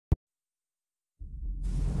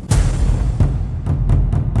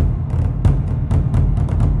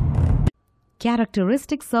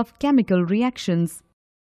Characteristics of chemical reactions.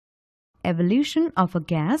 Evolution of a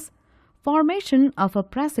gas, formation of a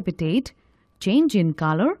precipitate, change in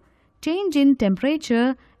color, change in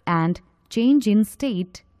temperature, and change in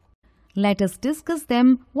state. Let us discuss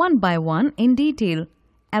them one by one in detail.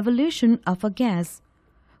 Evolution of a gas.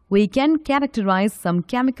 We can characterize some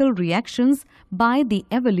chemical reactions by the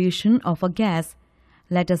evolution of a gas.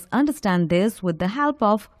 Let us understand this with the help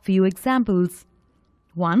of few examples.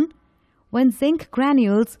 1. When zinc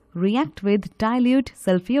granules react with dilute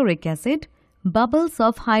sulfuric acid, bubbles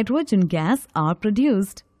of hydrogen gas are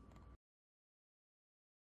produced.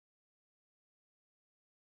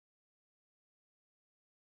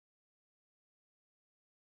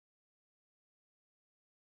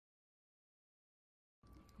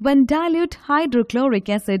 When dilute hydrochloric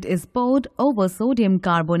acid is poured over sodium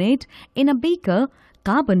carbonate in a beaker,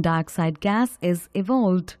 carbon dioxide gas is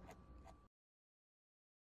evolved.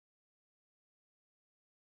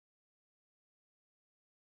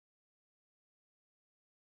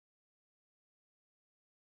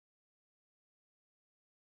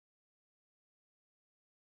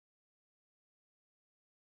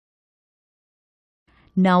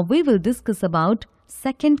 Now we will discuss about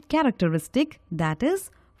second characteristic, that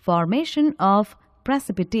is, formation of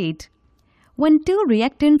precipitate. When two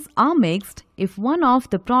reactants are mixed, if one of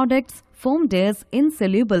the products formed is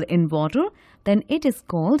insoluble in water, then it is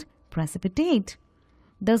called precipitate.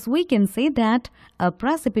 Thus we can say that a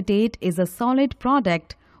precipitate is a solid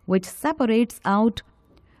product which separates out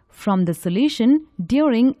from the solution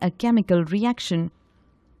during a chemical reaction.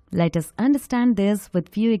 Let us understand this with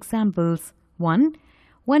few examples. 1.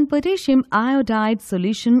 When potassium iodide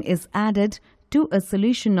solution is added to a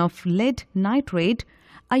solution of lead nitrate,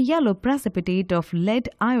 a yellow precipitate of lead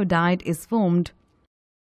iodide is formed.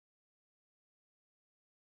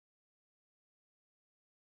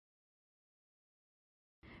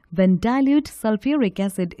 When dilute sulfuric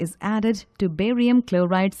acid is added to barium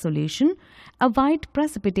chloride solution, a white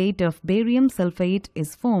precipitate of barium sulfate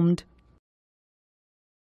is formed.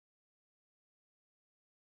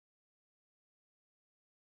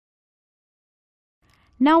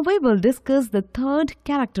 Now we will discuss the third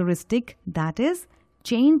characteristic, that is,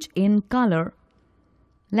 change in color.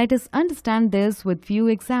 Let us understand this with few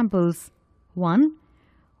examples. 1.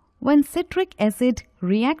 When citric acid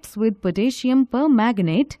reacts with potassium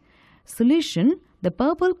permanganate solution, the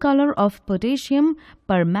purple color of potassium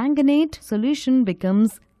permanganate solution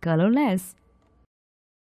becomes colorless.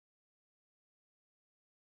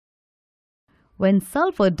 When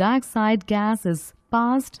sulfur dioxide gas is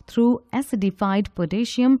passed through acidified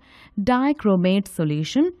potassium dichromate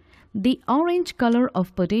solution, the orange color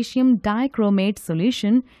of potassium dichromate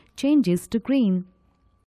solution changes to green.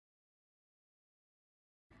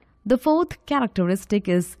 The fourth characteristic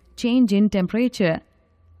is change in temperature.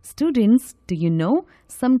 Students, do you know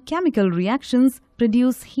some chemical reactions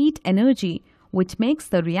produce heat energy which makes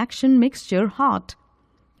the reaction mixture hot,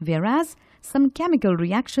 whereas some chemical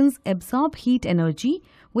reactions absorb heat energy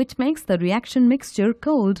which makes the reaction mixture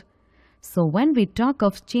cold. So when we talk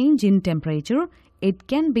of change in temperature, it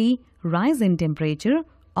can be rise in temperature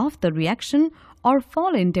of the reaction or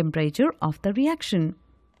fall in temperature of the reaction.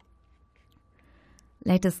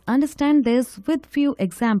 Let us understand this with few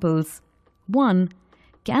examples. 1.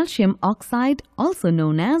 Calcium oxide, also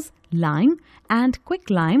known as lime and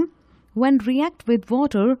quicklime, when react with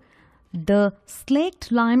water, the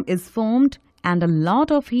slaked lime is formed and a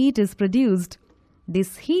lot of heat is produced.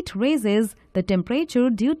 This heat raises the temperature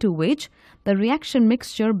due to which the reaction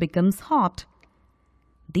mixture becomes hot.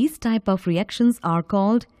 These type of reactions are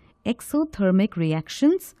called exothermic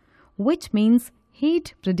reactions, which means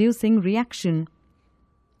heat-producing reaction.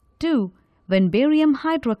 2. When barium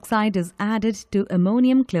hydroxide is added to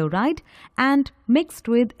ammonium chloride and mixed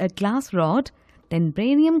with a glass rod, then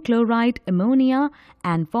barium chloride, ammonia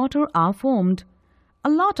and water are formed. A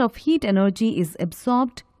lot of heat energy is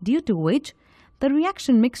absorbed, due to which the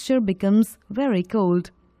reaction mixture becomes very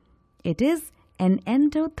cold. It is an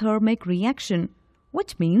endothermic reaction,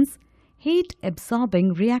 which means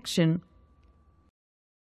heat-absorbing reaction.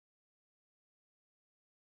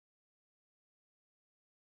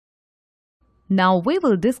 Now we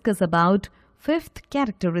will discuss about fifth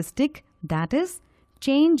characteristic, that is,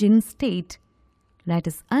 change in state. Let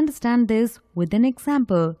us understand this with an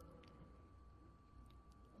example.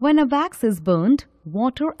 When a wax is burned,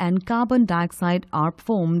 water and carbon dioxide are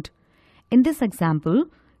formed. In this example,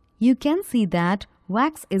 you can see that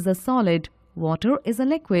wax is a solid, water is a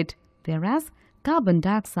liquid, whereas carbon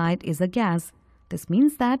dioxide is a gas. This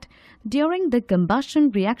means that during the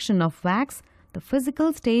combustion reaction of wax, the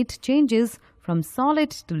physical state changes from solid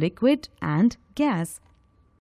to liquid and gas.